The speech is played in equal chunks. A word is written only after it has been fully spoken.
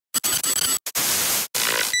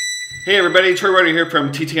Hey everybody, Troy Ryder here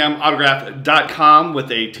from ttmautograph.com with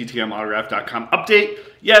a ttmautograph.com update.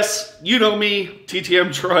 Yes, you know me,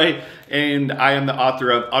 TTM Troy, and I am the author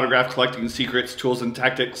of Autograph Collecting Secrets, Tools, and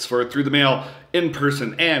Tactics for Through the Mail,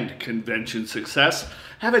 In-Person, and Convention Success.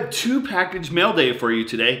 I have a two-package mail day for you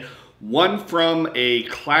today. One from a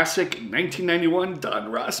classic 1991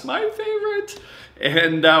 Donruss, my favorite,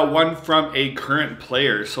 and one from a current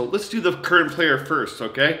player. So let's do the current player first,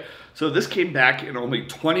 okay? So this came back in only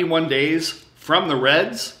 21 days from the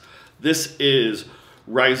Reds. This is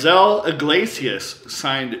Raisel Iglesias,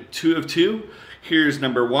 signed 2 of 2. Here's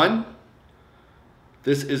number 1.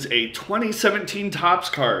 This is a 2017 Topps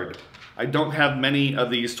card. I don't have many of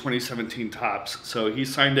these 2017 Topps, so he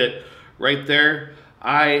signed it right there.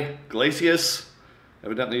 I-Glesias,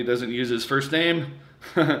 evidently he doesn't use his first name.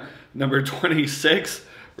 Number 26,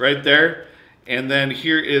 right there. And then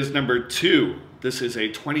here is number 2. This is a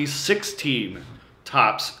 2016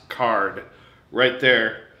 Topps card right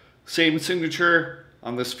there. Same signature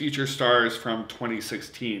on this Future Stars from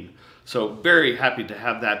 2016. So very happy to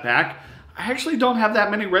have that back. I actually don't have that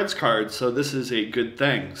many Reds cards, so this is a good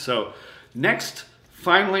thing. So next,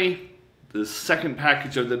 finally, the second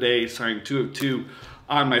package of the day, signed 2 of 2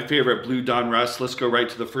 on my favorite blue Donruss. Let's go right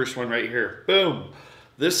to the first one right here. Boom.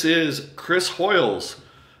 This is Chris Hoiles.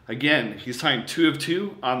 Again, he signed 2 of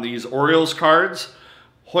 2 on these Orioles cards.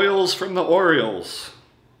 Hoiles from the Orioles.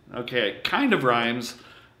 Okay, it kind of rhymes,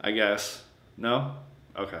 I guess. No?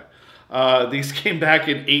 Okay. These came back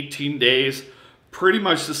in 18 days. Pretty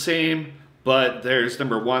much the same, but there's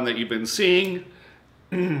number 1 that you've been seeing,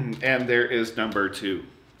 and there is number 2.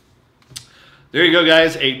 There you go,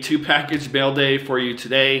 guys. A two-package mail day for you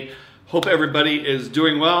today. Hope everybody is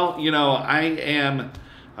doing well. You know, I am...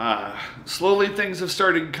 slowly things have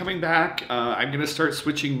started coming back. I'm going to start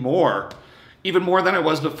switching more, even more than I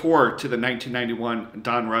was before, to the 1991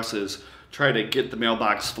 Donrusses. Try to get the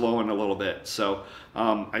mailbox flowing a little bit. So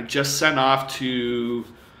I just sent off to,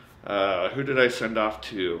 who did I send off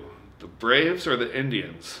to? The Braves or the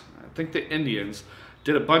Indians? I think the Indians.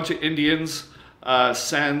 Did a bunch of Indians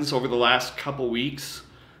sends over the last couple weeks,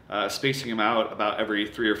 spacing them out about every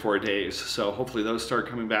 3 or 4 days. So hopefully those start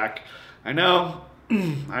coming back. I know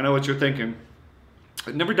what you're thinking.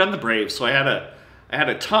 I've never done the Braves, so I had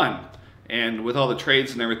a ton, and with all the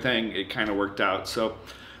trades and everything, it kind of worked out. So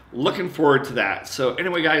looking forward to that. So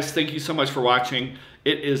anyway, guys, thank you so much for watching.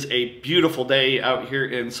 It is a beautiful day out here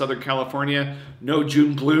in Southern California. No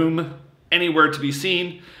June gloom anywhere to be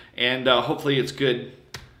seen, and hopefully it's good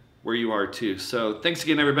where you are too. So thanks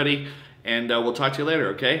again, everybody, and we'll talk to you later,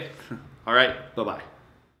 okay? All right, bye-bye.